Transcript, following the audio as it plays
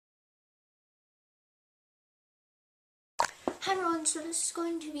Hi everyone, so this is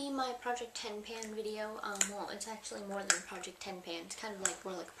going to be my Project 10 Pan video. Well, it's actually more than Project 10 Pan. It's kind of like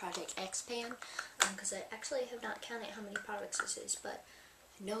more like Project X Pan, because I actually have not counted how many products this is, but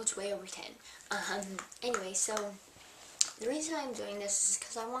I know it's way over 10. Anyway, so the reason I'm doing this is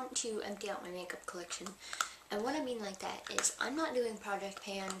because I want to empty out my makeup collection. And what I mean like that is I'm not doing Project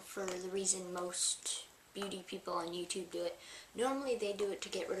Pan for the reason most beauty people on YouTube do it. Normally they do it to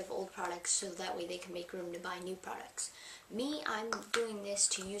get rid of old products so that way they can make room to buy new products. Me, I'm doing this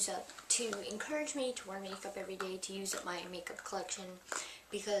to encourage me to wear makeup every day, to use up my makeup collection,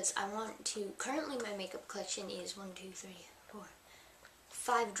 because I want to, currently my makeup collection is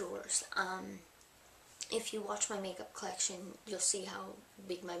 5 drawers. If you watch my makeup collection, you'll see how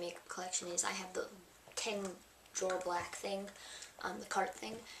big my makeup collection is. I have the 10 drawer black thing, the cart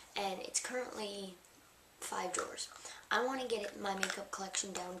thing, and it's currently 5 drawers. I want to get my makeup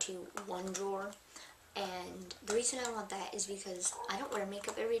collection down to 1 drawer, and the reason I want that is because I don't wear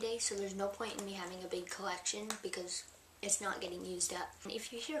makeup every day, so there's no point in me having a big collection because it's not getting used up. And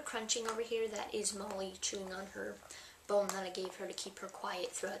if you hear crunching over here, that is Molly chewing on her bone that I gave her to keep her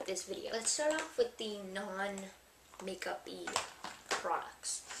quiet throughout this video. Let's start off with the non-makeup-y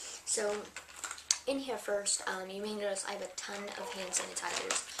products. So in here first, you may notice I have a ton of hand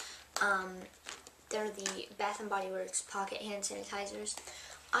sanitizers. They're the Bath & Body Works pocket hand sanitizers.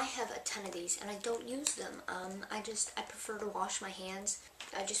 I have a ton of these and I don't use them. I prefer to wash my hands.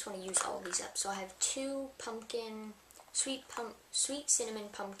 I just want to use all of these up. So I have 2 pumpkin, sweet cinnamon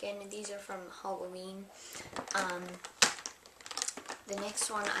pumpkin. These are from Halloween. The next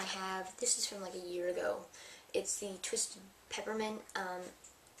one I have, this is from like a year ago. It's the Twisted Peppermint.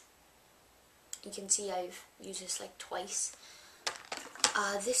 You can see I've used this like twice.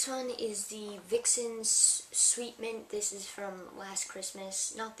 This one is the Vixen's Sweet Mint. This is from last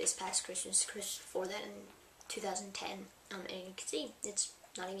Christmas, not this past Christmas, Christmas before that in 2010. And you can see it's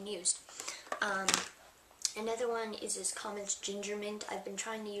not even used. Another one is this Comet's Ginger Mint. I've been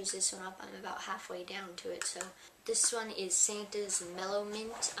trying to use this one up. I'm about halfway down to it. So this one is Santa's Mellow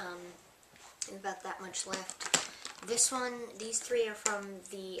Mint. About that much left. This one, these 3 are from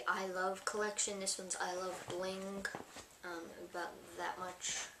the I Love collection. This one's I Love Bling. About that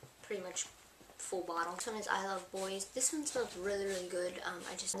much, pretty much full bottle. This one is I Love Boys. This one smells really, really good.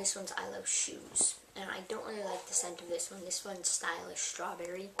 This one's I Love Shoes. And I don't really like the scent of this one. This one's Stylish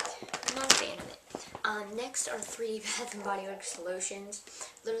Strawberry. I'm not a fan of it. Next are 3 Bath & Body Works lotions.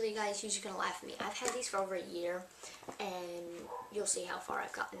 Literally, guys, you're just going to laugh at me. I've had these for over a year, and you'll see how far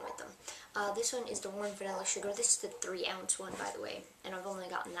I've gotten with them. This one is the Warm Vanilla Sugar. This is the 3-ounce one, by the way, and I've only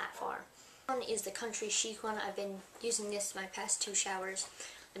gotten that far. One is the Country Chic one. I've been using this my past 2 showers.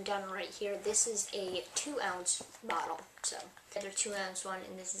 I'm down right here. This is a 2-ounce bottle. So, the other 2-ounce one,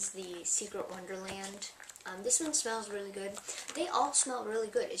 and this is the Secret Wonderland. This one smells really good. They all smell really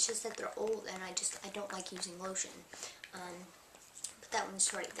good. It's just that they're old, and I don't like using lotion. But that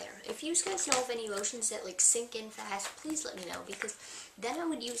one's right there. If you guys know of any lotions that like sink in fast, please let me know, because then I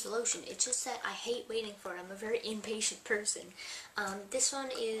would use lotion. It's just that I hate waiting for it. I'm a very impatient person. This one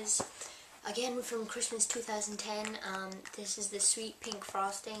is, again, from Christmas 2010. This is the Sweet Pink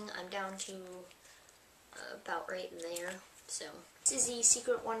Frosting. I'm down to about right in there. So, this is the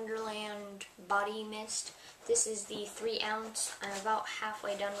Secret Wonderland Body Mist. This is the 3-ounce. I'm about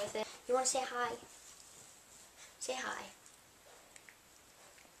halfway done with it. You want to say hi? Say hi.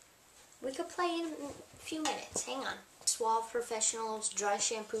 We could play in a few minutes. Hang on. Suave Professionals Dry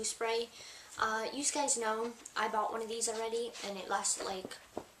Shampoo Spray. You guys know I bought one of these already, and it lasted like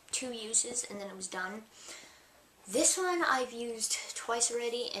 2 uses, and then it was done. This one I've used twice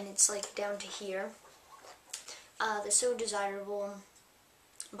already, and it's like down to here. The So Desirable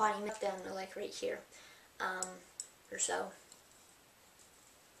Body Mist down to like right here, or so.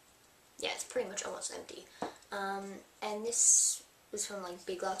 Yeah, it's pretty much almost empty. And this was from like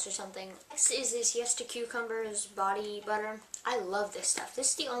Big Lots or something. Next is this Yes to Cucumbers Body Butter. I love this stuff.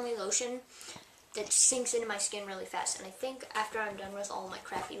 This is the only lotion that sinks into my skin really fast, and I think after I'm done with all my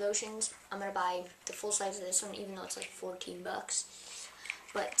crappy lotions, I'm gonna buy the full size of this one, even though it's like 14 bucks,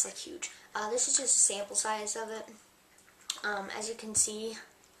 but it's like huge. This is just a sample size of it. As you can see,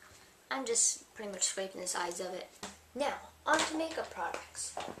 I'm just pretty much scraping the sides of it. Now, on to makeup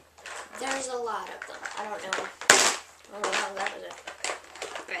products. There's a lot of them. I don't know how that was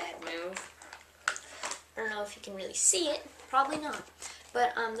a bad move. I don't know if you can really see it. Probably not.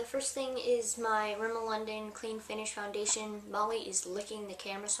 But the first thing is my Rimmel London Clean Finish Foundation. Molly is licking the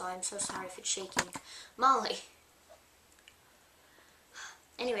camera, so I'm so sorry if it's shaking. Molly!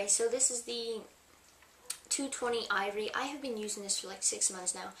 Anyway, so this is the 220 Ivory. I have been using this for like 6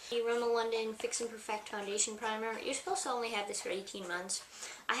 months now. The Rimmel London Fix and Perfect Foundation Primer. You're supposed to only have this for 18 months.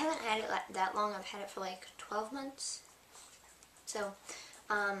 I haven't had it that long. I've had it for like 12 months. So,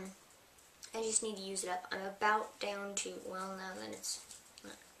 I just need to use it up. I'm about down to, well, now that it's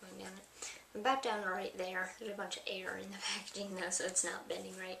not going down it. I'm about down right there. There's a bunch of air in the packaging though, so it's not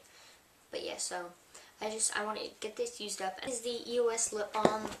bending right. But yeah, so I want to get this used up. This is the EOS Lip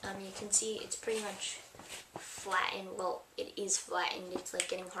Balm. You can see it's pretty much flattened. Well, it is flattened. It's like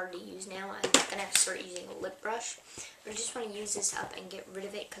getting hard to use now. I'm gonna have to start using a lip brush. But I just want to use this up and get rid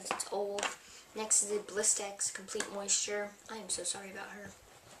of it because it's old. Next is the Blistex Complete Moisture. I am so sorry about her.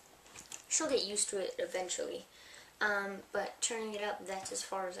 She'll get used to it eventually. But turning it up, that's as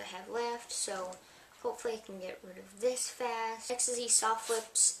far as I have left. So hopefully I can get rid of this fast. Next is the Soft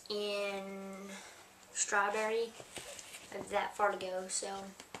Lips in Strawberry. I have that far to go, so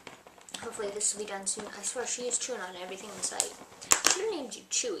hopefully this will be done soon. I swear she is chewing on everything in sight. She named you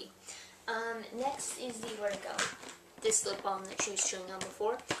Chewy. Next is the, where'd it go? This lip balm that she was chewing on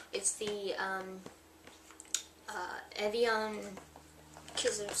before. It's the Evian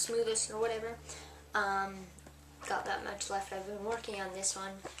Kiss of Smoothest or whatever. Got that much left. I've been working on this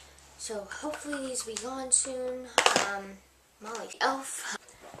one. So hopefully these will be gone soon. Molly. Elf.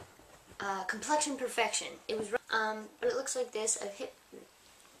 Complexion Perfection. It was, but it looks like this. I've hit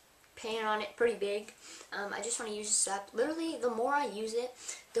pan on it pretty big. I just want to use this up. Literally, the more I use it,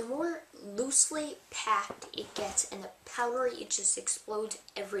 the more loosely packed it gets, and the powder, it just explodes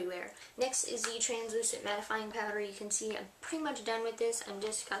everywhere. Next is the Translucent Mattifying Powder. You can see I'm pretty much done with this. I'm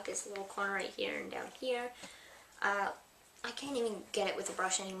just got this little corner right here and down here. I can't even get it with a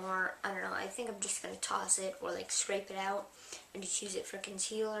brush anymore. I don't know. I think I'm just going to toss it or like scrape it out and just use it for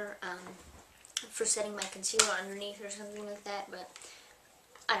concealer, for setting my concealer underneath or something like that. But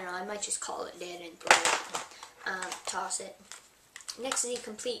I don't know. I might just call it dead and throw it, toss it. Next is the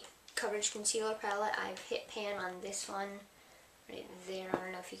Complete Coverage Concealer Palette. I've hit pan on this one right there. I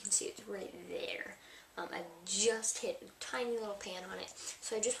don't know if you can see it. It's right there. I just hit a tiny little pan on it.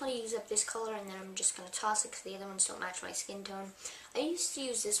 So I just want to use up this color, and then I'm just going to toss it because the other ones don't match my skin tone. I used to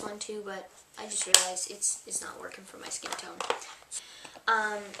use this one too, but I just realized it's not working for my skin tone.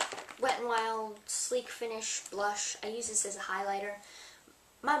 Wet n Wild Sleek Finish Blush. I use this as a highlighter.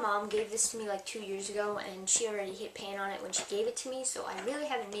 My mom gave this to me like 2 years ago, and she already hit pan on it when she gave it to me, so I really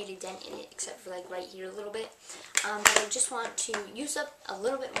haven't made a dent in it except for like right here a little bit. But I just want to use up a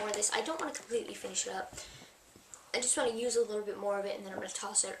little bit more of this. I don't want to completely finish it up. I just want to use a little bit more of it, and then I'm going to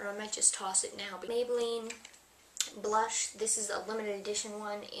toss it, or I might just toss it now. But Maybelline Blush. This is a limited edition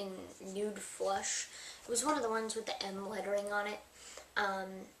one in Nude Flush. It was one of the ones with the M lettering on it.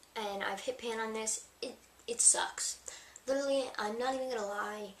 And I've hit pan on this. It sucks. Literally, I'm not even gonna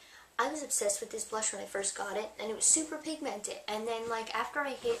lie, I was obsessed with this blush when I first got it, and it was super pigmented, and then like after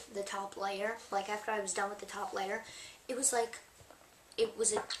I hit the top layer, like after I was done with the top layer, it was like, it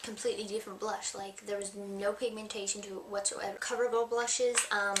was a completely different blush. Like there was no pigmentation to it whatsoever. CoverGirl blushes,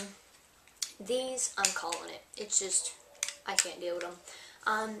 these, I'm calling it. It's just, I can't deal with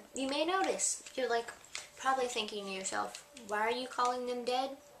them. You may notice, you're like probably thinking to yourself, why are you calling them dead?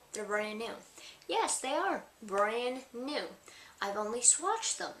 They're brand new. Yes, they are brand new. I've only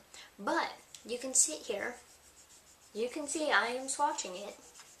swatched them, but you can see here. You can see I am swatching it.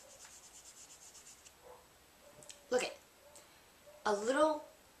 Look at a little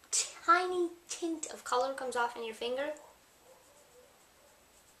tiny tint of color comes off in your finger.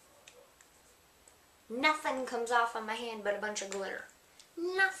 Nothing comes off on my hand but a bunch of glitter.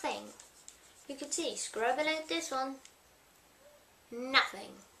 Nothing. You can see, scrubbing at this one. Nothing.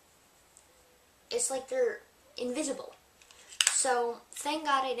 It's like they're invisible. So, thank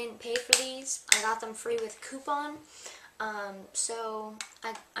God I didn't pay for these. I got them free with coupon. So,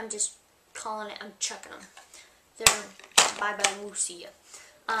 I'm just calling it, I'm chucking them. They're bye-bye, we'll see ya.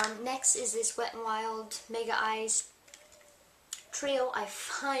 Next is this Wet n Wild Mega Eyes Trio. I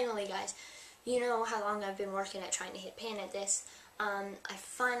finally, guys, you know how long I've been working at trying to hit pan at this. I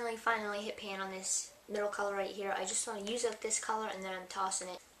finally hit pan on this middle color right here. I just want to use up this color, and then I'm tossing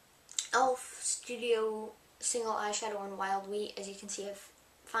it. Elf Studio Single Eyeshadow in Wild Wheat. As you can see, I've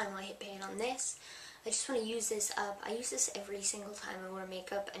finally hit pan on this. I just want to use this up. I use this every single time I wear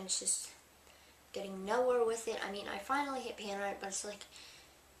makeup, and it's just getting nowhere with it. I mean, I finally hit pan on it, but it's like,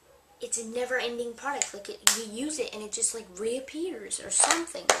 it's a never-ending product. Like, you use it, and it just, like, reappears or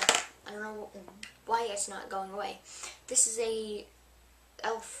something. Like, I don't know why it's not going away. This is a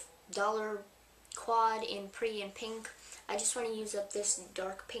Elf Dollar Quad in Pretty in Pink. I just want to use up this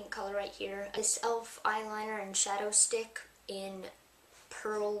dark pink color right here. This Elf eyeliner and shadow stick in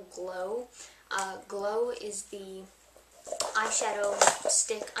Pearl Glow. Glow is the eyeshadow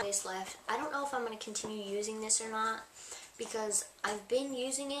stick I just left. I don't know if I'm going to continue using this or not, because I've been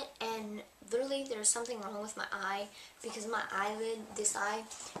using it and literally there's something wrong with my eye, because my eyelid, this eye,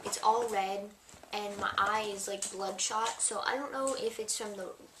 it's all red and my eye is like bloodshot. So I don't know if it's from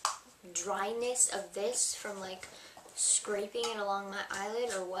the dryness of this, from like scraping it along my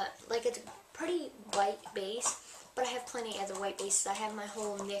eyelid or what. Like, it's a pretty white base, but I have plenty of other white bases. I have my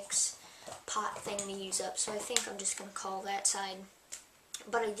whole NYX pot thing to use up, so I think I'm just going to call that side.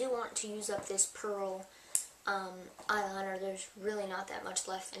 But I do want to use up this pearl eyeliner. There's really not that much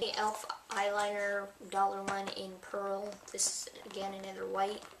left. And the e.l.f. eyeliner, $1 in pearl. This is again another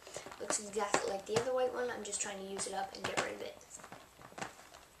white. Looks exactly like the other white one. I'm just trying to use it up and get rid of it.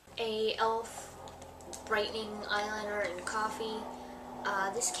 A e.l.f. brightening eyeliner in coffee.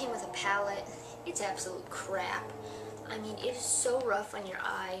 This came with a palette. It's absolute crap. I mean, it is so rough on your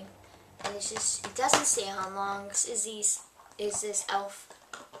eye, and it's just, it doesn't stay on long. This is this e.l.f.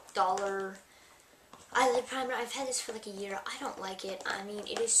 $1 eyelid primer. I've had this for like a year. I don't like it. I mean,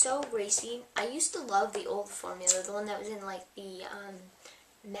 it is so greasy. I used to love the old formula, the one that was in like the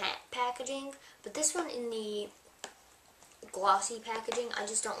matte packaging, but this one in the glossy packaging, I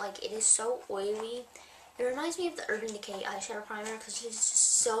just don't like. It is so oily. It reminds me of the Urban Decay eyeshadow primer because it's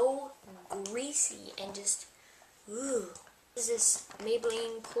just so greasy and just, ooh. This is this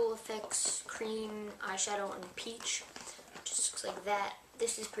Maybelline Cool Effects Cream Eyeshadow in Peach. It just looks like that.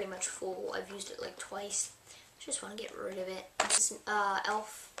 This is pretty much full. I've used it like twice. Just want to get rid of it. This is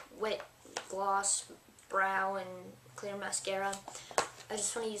e.l.f. Wet Gloss Brow and Clear Mascara. I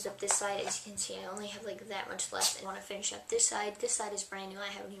just want to use up this side. As you can see, I only have like that much left. I want to finish up this side. This side is brand new.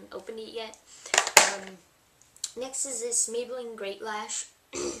 I haven't even opened it yet. Next is this Maybelline Great Lash.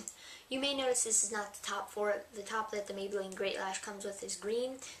 You may notice this is not the top for it. The top that the Maybelline Great Lash comes with is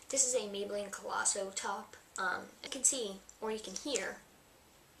green. This is a Maybelline Colosso top. You can see, or you can hear,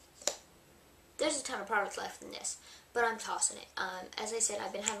 there's a ton of product left in this, but I'm tossing it. As I said,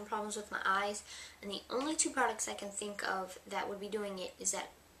 I've been having problems with my eyes, and the only two products I can think of that would be doing it is that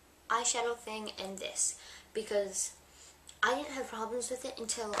eyeshadow thing and this, because I didn't have problems with it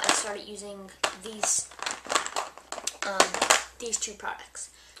until I started using these two products.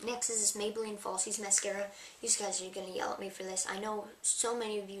 Next is this Maybelline Falsies Mascara. You guys are going to yell at me for this. I know so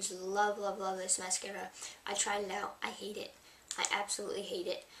many of you love, love, love this mascara. I tried it out. I hate it. I absolutely hate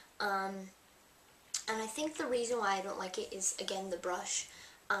it. And I think the reason why I don't like it is, again, the brush.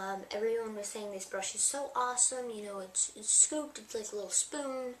 Everyone was saying this brush is so awesome. You know, it's scooped. It's like a little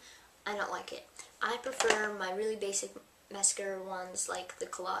spoon. I don't like it. I prefer my really basic mascara ones like the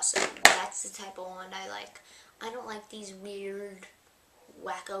Colosso. That's the type of wand I like. I don't like these weird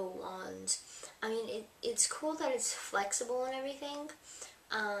wacko wands. I mean, it's cool that it's flexible and everything,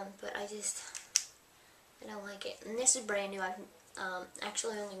 but I don't like it. And this is brand new. I've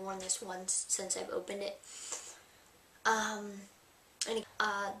actually only worn this once since I've opened it.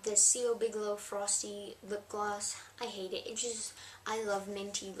 The C.O. Bigelow Frosty Lip Gloss. I hate it. I love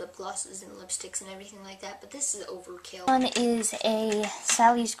minty lip glosses and lipsticks and everything like that, but this is overkill. One is a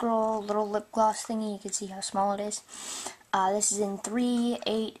Sally's Girl little lip gloss thingy. You can see how small it is. This is in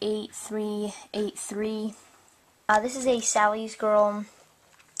 3888383. This is a Sally's Girl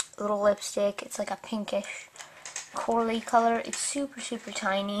little lipstick. It's like a pinkish corally color. It's super, super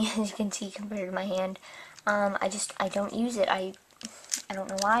tiny, as you can see compared to my hand. I don't use it. I don't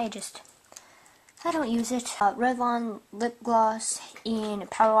know why. I don't use it. Revlon lip gloss in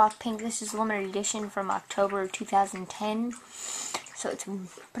Power Walk Pink. This is limited edition from October 2010, so it's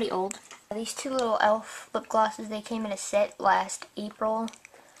pretty old. These two little e.l.f. lip glosses, they came in a set last April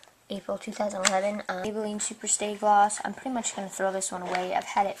 2011. Maybelline Super Stay Gloss. I'm pretty much going to throw this one away. I've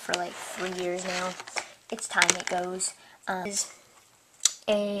had it for like 3 years now. It's time it goes. This is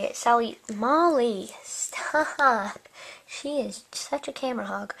a Molly, stop. She is such a camera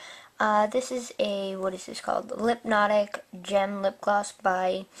hog. This is a, what is this called? Lipnotic Gem Lip Gloss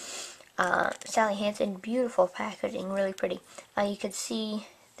by Sally Hansen. Beautiful packaging, really pretty. You can see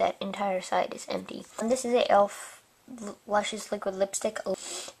that entire side is empty. And this is a e.l.f. Luscious Liquid Lipstick.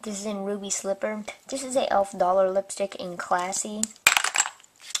 This is in Ruby Slipper. This is a e.l.f. $1 lipstick in Classy.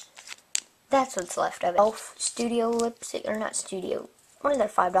 That's what's left of it. e.l.f. Studio Lipstick, or not Studio, one of their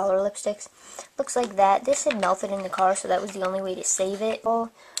 $5 lipsticks. Looks like that. This had melted in the car, so that was the only way to save it. All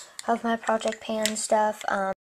of my Project Pan stuff.